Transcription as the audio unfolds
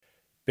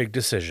Big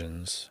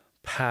decisions,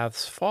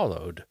 paths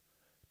followed,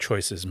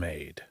 choices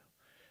made.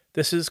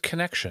 This is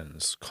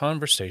Connections,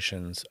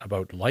 conversations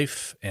about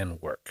life and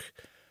work.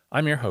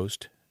 I'm your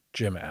host,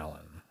 Jim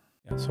Allen.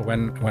 So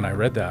when I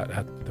read that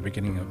at the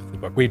beginning of the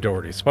book, we'd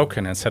already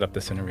spoken and set up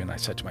this interview, and I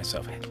said to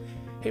myself,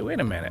 hey, wait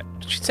a minute.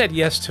 She said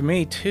yes to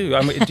me, too.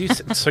 I mean, do you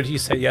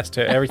say yes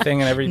to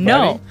everything and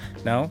everybody?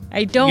 No?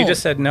 I don't. You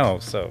just said no,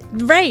 so.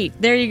 Right.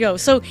 There you go.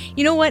 So,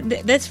 you know what?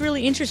 That's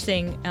really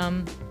interesting.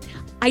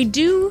 I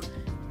do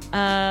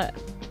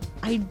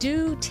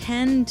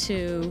tend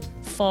to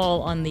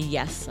fall on the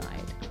yes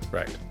side.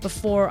 Right.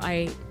 Before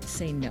I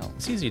say no.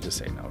 It's easy to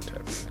say no to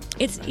everything.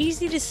 It's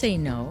easy to say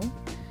no.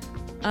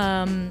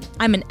 I'm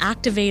an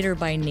activator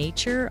by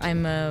nature.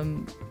 I'm a,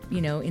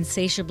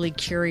 insatiably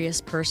curious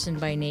person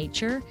by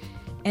nature.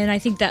 And I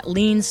think that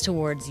leans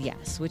towards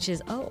yes, which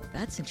is, oh,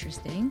 that's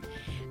interesting.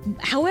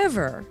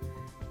 However,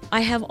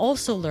 I have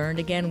also learned,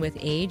 again, with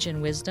age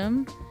and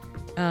wisdom,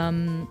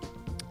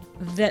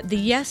 that the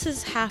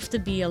yeses have to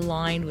be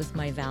aligned with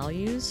my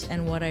values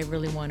and what I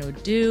really want to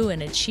do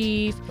and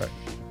achieve. Right.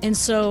 And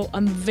so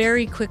I'm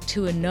very quick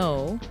to a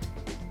no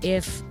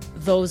if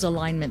those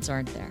alignments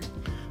aren't there.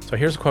 So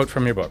here's a quote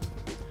from your book.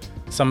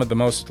 Some of the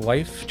most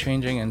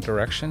life-changing and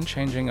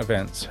direction-changing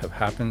events have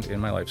happened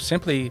in my life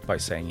simply by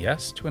saying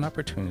yes to an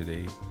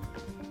opportunity,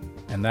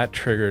 and that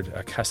triggered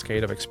a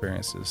cascade of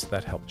experiences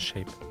that helped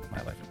shape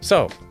my life.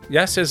 So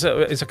yes is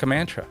a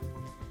mantra,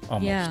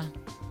 almost.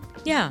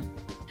 Yeah.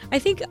 I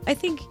think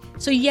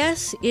so.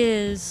 Yes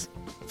is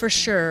for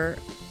sure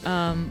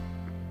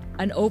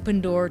an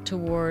open door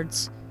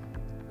towards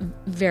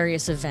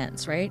various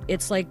events, right?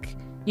 It's like,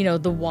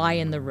 the Y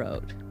in the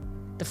road,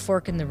 the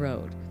fork in the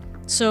road.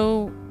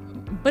 So,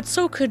 but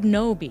so could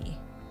no be.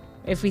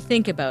 If we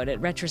think about it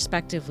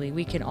retrospectively,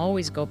 we can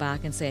always go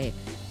back and say,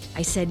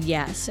 I said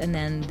yes, and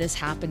then this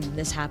happened, and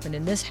this happened,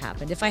 and this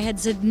happened. If I had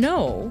said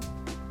no,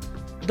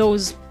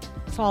 those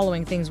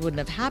following things wouldn't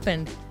have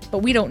happened, but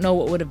we don't know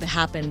what would have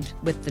happened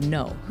with the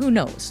no. Who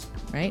knows,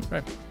 right?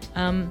 Right.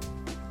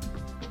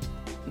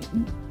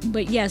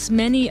 But yes,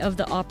 many of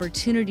the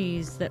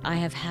opportunities that I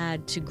have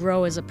had to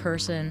grow as a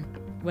person,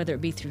 whether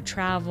it be through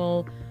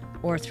travel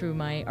or through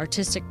my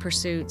artistic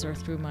pursuits or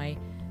through my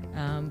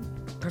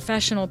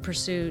professional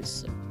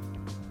pursuits,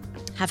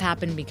 have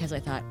happened because I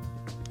thought,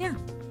 yeah,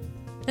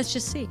 let's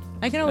just see.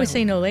 I can always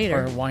say no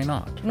later. Or why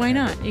not? Why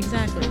not?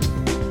 Exactly.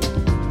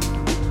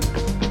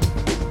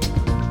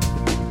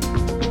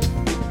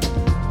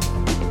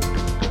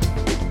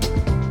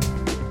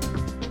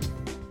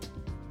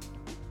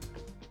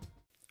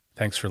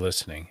 Thanks for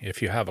listening.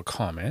 If you have a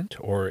comment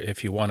or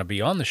if you want to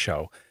be on the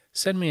show,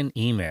 send me an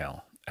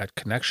email at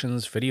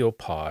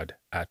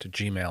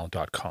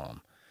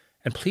connectionsvideopod@gmail.com.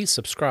 And please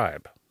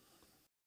subscribe.